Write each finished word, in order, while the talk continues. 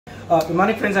Good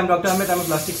morning friends, I'm Dr. Amit, I'm a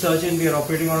plastic surgeon. We are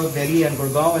operating out of Delhi and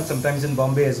Gurgaon and sometimes in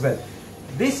Bombay as well.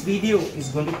 This video is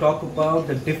going to talk about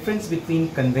the difference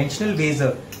between conventional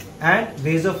VASER and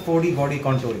VASER 4D body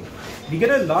contouring. We get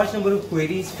a large number of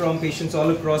queries from patients all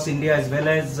across India as well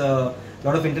as a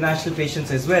lot of international patients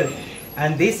as well.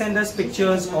 And they send us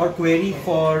pictures or query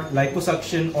for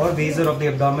liposuction or VASER of the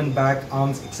abdomen, back,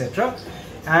 arms, etc.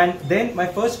 And then my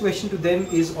first question to them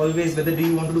is always whether do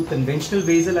you want to do conventional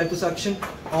VASER liposuction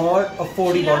or a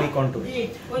 4D body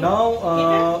contouring.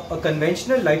 Now a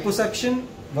conventional liposuction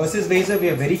versus VASER, we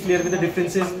are very clear with the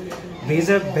differences.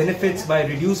 VASER benefits by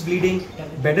reduced bleeding,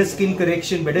 better skin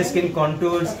correction, better skin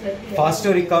contours,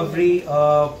 faster recovery,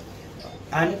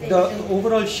 and the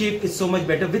overall shape is so much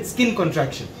better with skin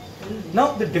contraction.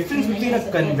 Now the difference between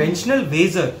a conventional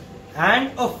VASER and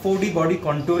a 4D body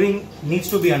contouring needs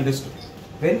to be understood.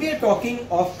 When we are talking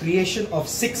of creation of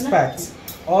six packs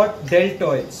or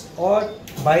deltoids or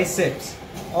biceps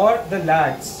or the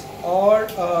lats or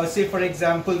say for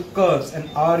example curves and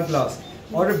hourglass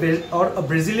or a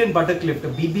Brazilian buttock lift, a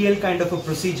BBL kind of a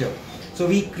procedure. So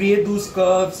we create those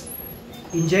curves,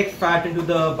 inject fat into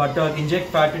the buttock, inject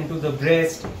fat into the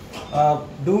breast,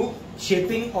 do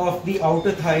shaping of the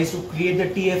outer thighs to create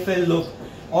the TFL look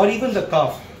or even the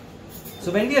calf.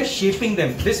 So when we are shaping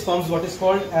them, this forms what is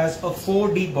called as a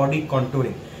 4D body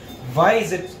contouring. Why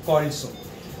is it called so?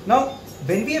 Now,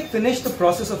 when we have finished the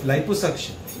process of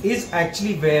liposuction is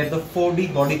actually where the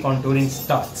 4D body contouring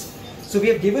starts. So we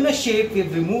have given a shape, we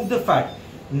have removed the fat.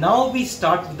 Now we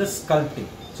start with the sculpting.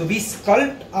 So we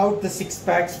sculpt out the six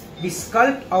packs, we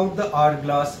sculpt out the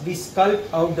hourglass, we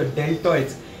sculpt out the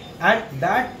deltoids. And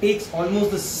that takes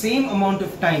almost the same amount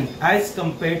of time as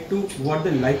compared to what the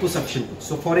liposuction took.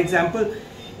 So for example,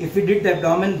 if we did the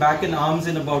abdomen, back and arms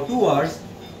in about 2 hours,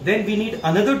 then we need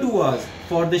another 2 hours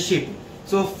for the shaping.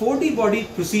 So 4D body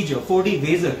procedure, 4D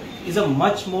VASER is a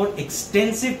much more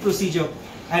extensive procedure,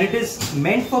 and it is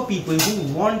meant for people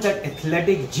who want that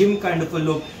athletic gym kind of a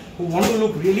look, who want to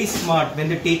look really smart when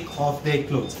they take off their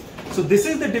clothes. So this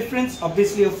is the difference.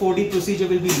 Obviously a 4D procedure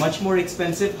will be much more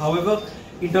expensive. However,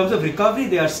 in terms of recovery,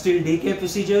 they are still daycare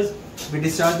procedures. We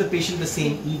discharge the patient the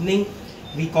same evening.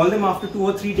 We call them after 2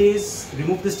 or 3 days,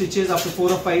 remove the stitches after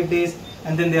 4 or 5 days,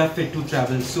 and then they are fit to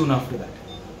travel soon after that.